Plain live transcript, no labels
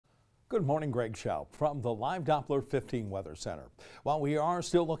Good morning, Greg Schaub from the Live Doppler 15 Weather Center. While we are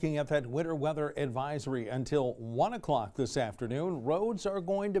still looking at that winter weather advisory until 1 o'clock this afternoon, roads are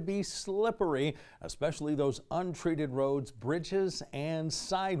going to be slippery, especially those untreated roads, bridges, and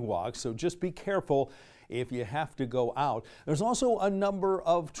sidewalks. So just be careful if you have to go out. There's also a number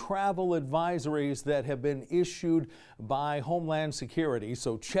of travel advisories that have been issued by Homeland Security,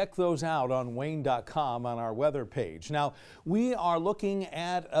 so check those out on WANE.com on our weather page. Now, we are looking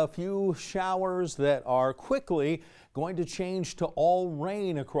at a few showers that are quickly going to change to all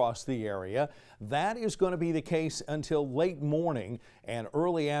rain across the area. That is going to be the case until late morning and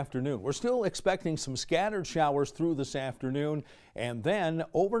early afternoon. We're still expecting some scattered showers through this afternoon, and then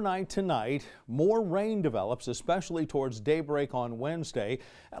overnight tonight, more rain develops, especially towards daybreak on Wednesday.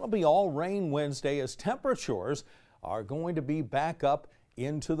 That'll be all rain Wednesday as temperatures are going to be back up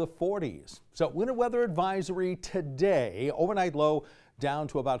into the 40s. So winter weather advisory today, overnight low down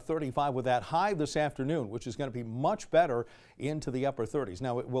to about 35 with that high this afternoon, which is going to be much better into the upper 30s.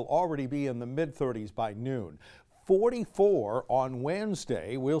 Now, it will already be in the mid 30s by noon. 44 on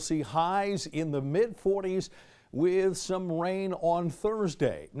Wednesday. We'll see highs in the mid 40s with some rain on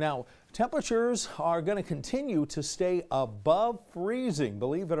Thursday. Now, temperatures are going to continue to stay above freezing,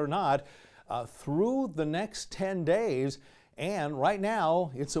 believe it or not, through the next 10 days. And right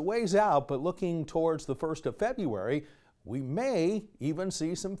now, it's a ways out, but looking towards the 1st of February, we may even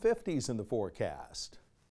see some 50s in the forecast.